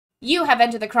You have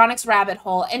entered the Chronic's rabbit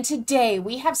hole, and today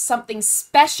we have something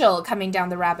special coming down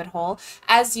the rabbit hole.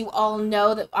 As you all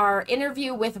know, that our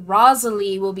interview with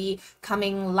Rosalie will be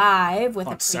coming live with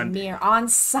a premiere on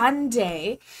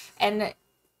Sunday. And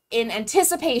in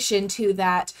anticipation to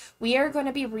that, we are going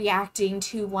to be reacting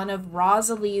to one of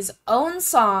Rosalie's own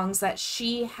songs that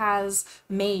she has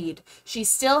made. She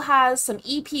still has some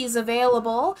EPs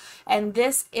available, and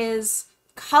this is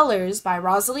Colors by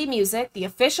Rosalie Music, the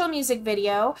official music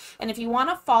video. And if you want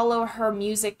to follow her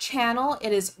music channel,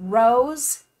 it is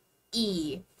Rose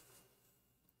E.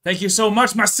 Thank you so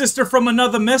much, my sister from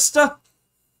another mister.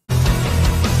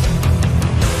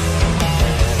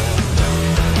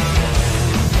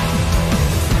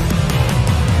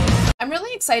 I'm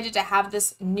really excited to have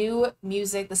this new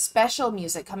music, the special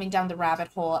music, coming down the rabbit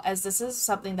hole, as this is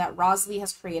something that Rosalie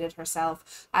has created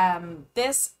herself.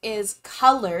 This is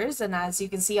Colors, and as you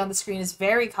can see on the screen, is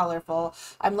very colorful.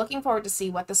 I'm looking forward to see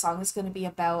what the song is going to be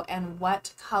about and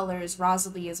what colors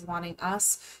Rosalie is wanting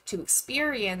us to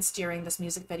experience during this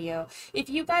music video. If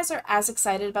you guys are as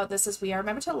excited about this as we are,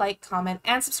 remember to like, comment,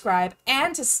 and subscribe,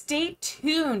 and to stay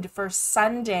tuned for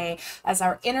Sunday, as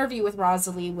our interview with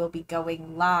Rosalie will be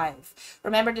going live.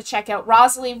 Remember to check out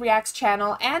Rosalie Reacts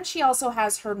channel, and she also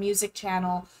has her music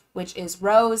channel, which is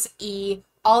Rose E.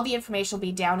 All the information will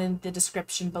be down in the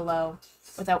description below.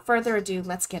 Without further ado,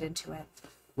 let's get into it.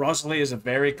 Rosalie is a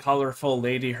very colorful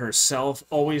lady herself,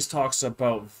 always talks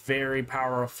about very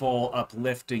powerful,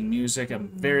 uplifting music. I'm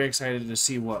very excited to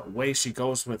see what way she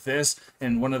goes with this.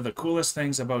 And one of the coolest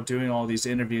things about doing all these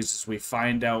interviews is we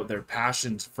find out their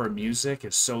passion for music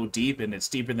is so deep, and it's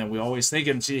deeper than we always think.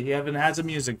 And she even has a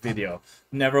music video.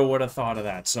 Never would have thought of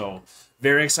that. So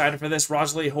very excited for this.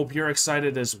 Rosalie, hope you're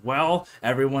excited as well.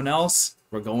 Everyone else,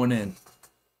 we're going in.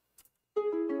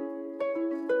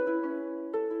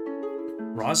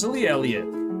 Rosalie Elliott.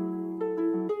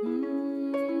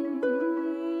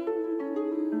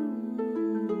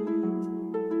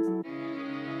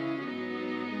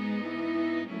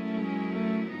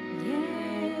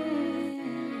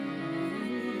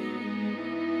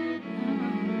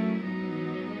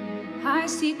 I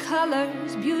see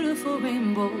colors, beautiful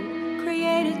rainbow,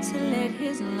 created to let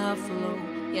his love flow.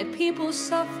 Yet people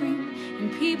suffering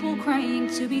and people crying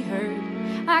to be heard.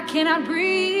 I cannot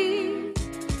breathe.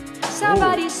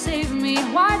 Somebody save me,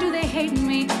 why do they hate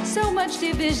me? So much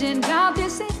division, God,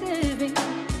 this ain't living.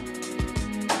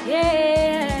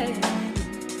 Yeah.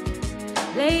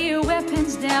 Lay your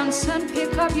weapons down, son,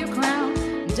 pick up your crown.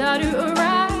 Daughter,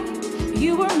 arise,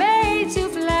 you were made to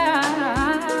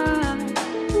fly.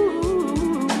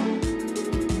 Ooh.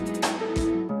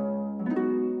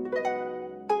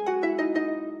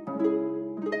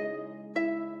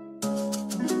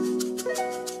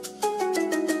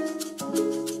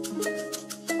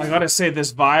 I gotta say,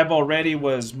 this vibe already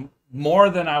was more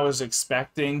than I was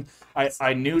expecting.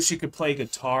 I knew she could play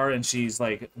guitar, and she's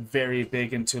like very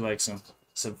big into like some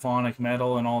symphonic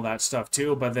metal and all that stuff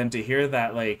too. But then to hear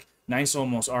that like nice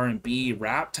almost R&B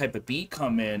rap type of beat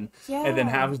come in, and then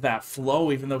have that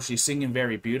flow, even though she's singing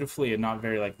very beautifully and not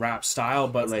very like rap style,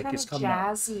 but it's like kind it's of coming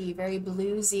jazzy, very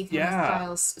bluesy kind of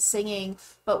style singing,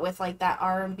 but with like that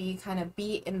R&B kind of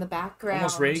beat in the background.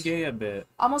 Almost reggae a bit.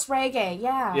 Almost reggae,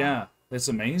 yeah. Yeah. It's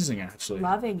amazing, actually.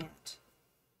 Loving it.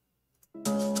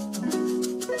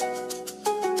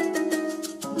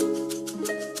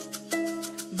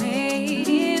 Made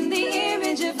in the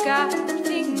image of God,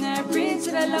 fingerprints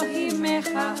of Elohim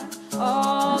Echad.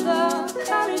 All the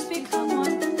colors become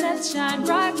one. Let's shine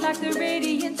bright like the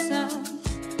radiant sun.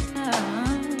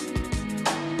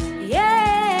 Yeah.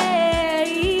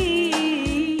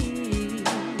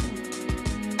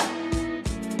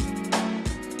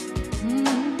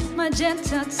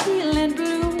 Magenta, teal, and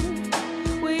blue,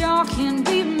 we all can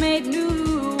be made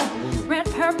new. Red,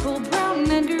 purple, brown,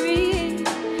 and green,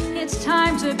 it's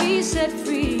time to be set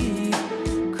free.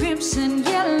 Crimson,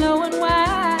 yellow, and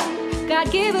white,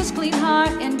 God gave us clean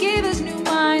heart and gave us new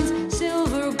minds.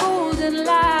 Silver, gold, and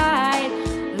light,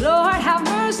 Lord have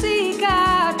mercy,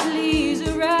 God, please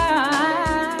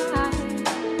arise.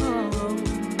 Oh,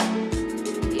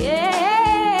 yeah.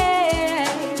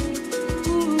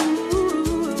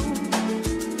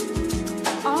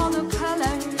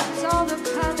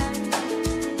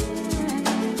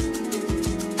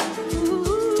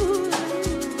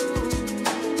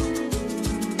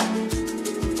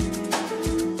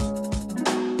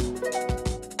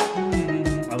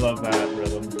 I love that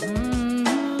rhythm.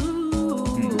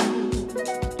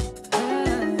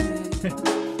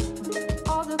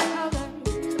 All the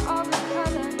colors, all the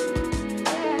colors,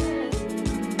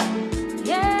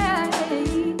 yeah, yeah.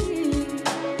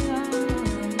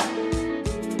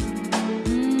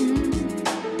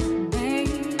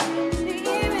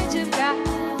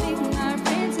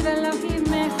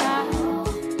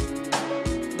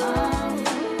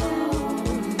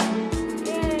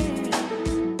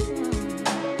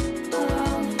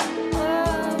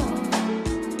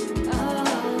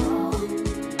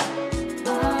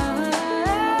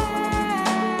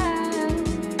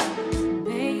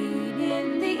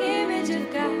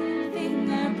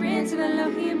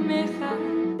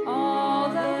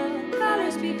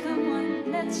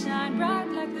 and shine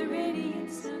bright like the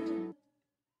radiant sun.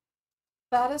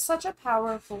 That is such a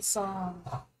powerful song.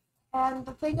 And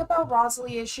the thing about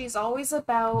Rosalie is she's always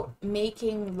about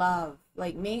making love.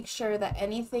 Like, make sure that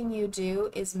anything you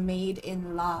do is made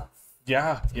in love.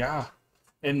 Yeah, yeah.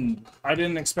 And I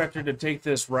didn't expect her to take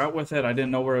this route with it. I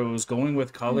didn't know where it was going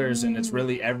with colors, and it's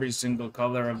really every single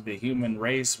color of the human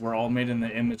race. We're all made in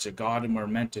the image of God, and we're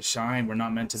meant to shine. We're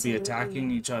not meant to be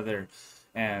attacking each other.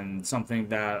 And something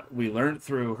that we learned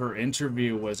through her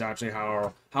interview was actually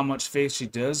how much faith she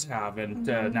does have. And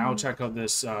now check out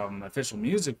this official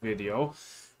music video.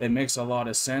 It makes a lot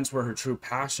of sense where her true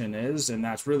passion is, and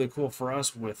that's really cool for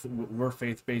us. We're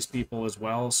faith-based people as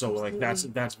well, so like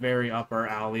that's very up our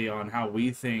alley on how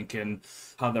we think and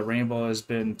how the rainbow has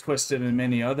been twisted in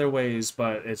many other ways.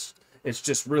 But it's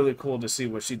just really cool to see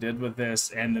what she did with this,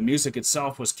 and the music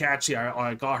itself was catchy.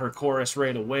 I got her chorus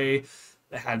right away.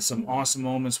 It had some awesome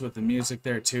moments with the music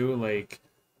there too, like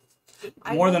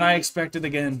more than I expected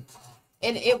again.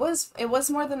 It was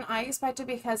more than I expected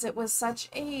because it was such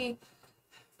a...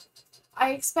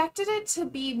 I expected it to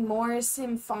be more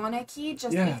symphonic-y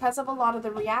just because of a lot of the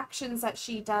reactions that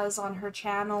she does on her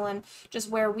channel and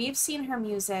just where we've seen her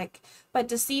music. But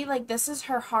to see, like, this is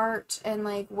her heart and,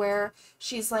 like, where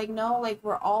she's like, no, like,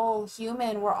 we're all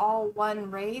human. We're all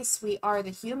one race. We are the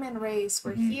human race.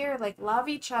 We're here. Like, love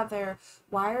each other.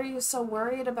 Why are you so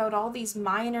worried about all these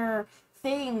minor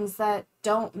things that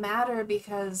don't matter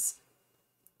because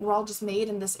we're all just made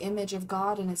in this image of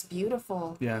God and it's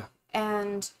beautiful. Yeah.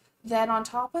 And... then on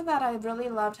top of that, I really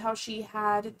loved how she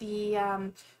had the,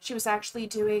 she was actually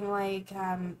doing, like,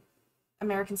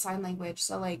 American Sign Language.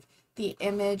 So, like, the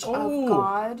image of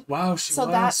God. Wow, so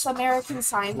that's American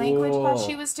Sign Language that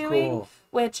she was doing,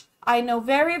 which I know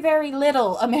very, very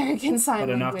little American Sign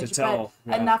Language. Enough to tell.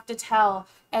 But enough to tell.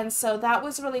 And so that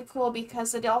was really cool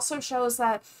because it also shows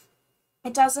that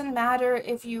it doesn't matter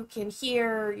if you can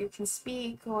hear, you can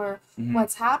speak, or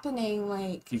what's happening.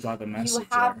 Like, you got the message. You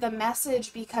have the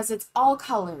message because it's all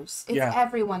colors. It's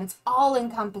everyone. It's all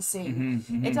encompassing.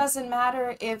 It doesn't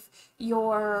matter if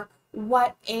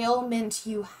what ailment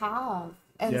you have.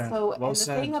 And the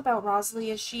thing about Rosalie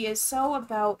is she is so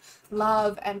about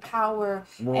love and power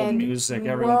world music,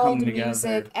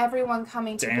 everyone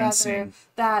coming together,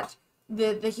 that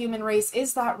the human race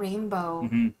is that rainbow.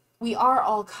 We are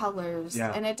all colors,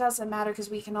 and it doesn't matter because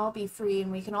we can all be free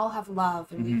and we can all have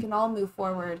love and we can all move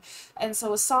forward. And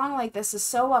so a song like this is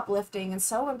so uplifting and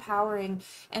so empowering,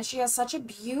 and she has such a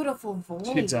beautiful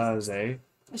voice. She does, eh?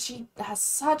 She has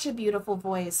such a beautiful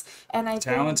voice, and I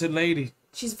talented lady.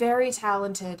 She's very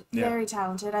talented, very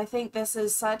talented. I think this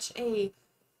is such a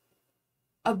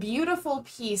beautiful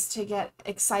piece to get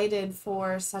excited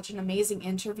for such an amazing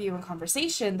interview and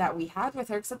conversation that we had with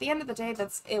her, because at the end of the day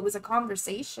it was a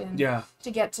conversation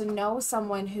to get to know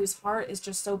someone whose heart is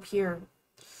just so pure.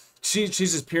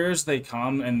 She's as pure as they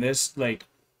come, and this like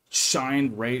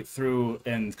shined right through,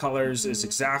 and colors is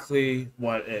exactly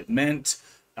what it meant.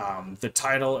 The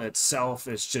title itself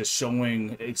is just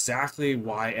showing exactly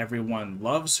why everyone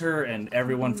loves her, and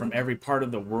everyone from every part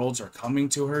of the world are coming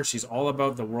to her. She's all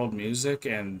about the world music,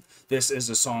 and this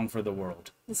is a song for the world.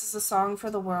 This is a song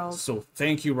for the world. So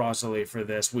thank you, Rosalie, for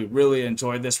this. We really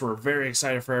enjoyed this. We're very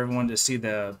excited for everyone to see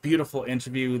the beautiful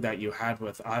interview that you had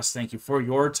with us. Thank you for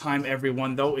your time,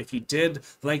 everyone. Though, if you did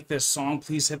like this song,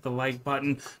 please hit the like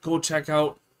button. Go check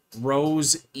out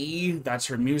Rose E, that's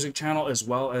her music channel, as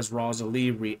well as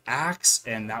Rosalie Reacts,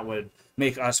 and that would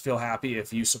make us feel happy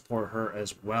if you support her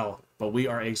as well. But we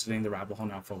are exiting the rabbit hole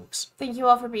now, folks. Thank you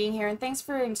all for being here, and thanks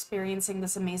for experiencing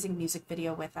this amazing music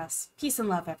video with us. Peace and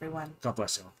love, everyone. God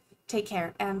bless you all. Take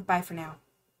care, and bye for now.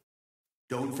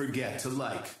 Don't forget to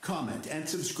like, comment, and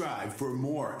subscribe for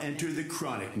more Enter the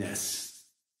Chronicness.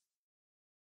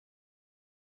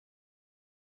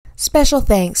 Special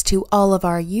thanks to all of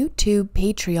our YouTube,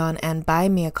 Patreon, and Buy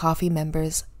Me a Coffee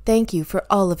members. Thank you for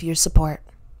all of your support.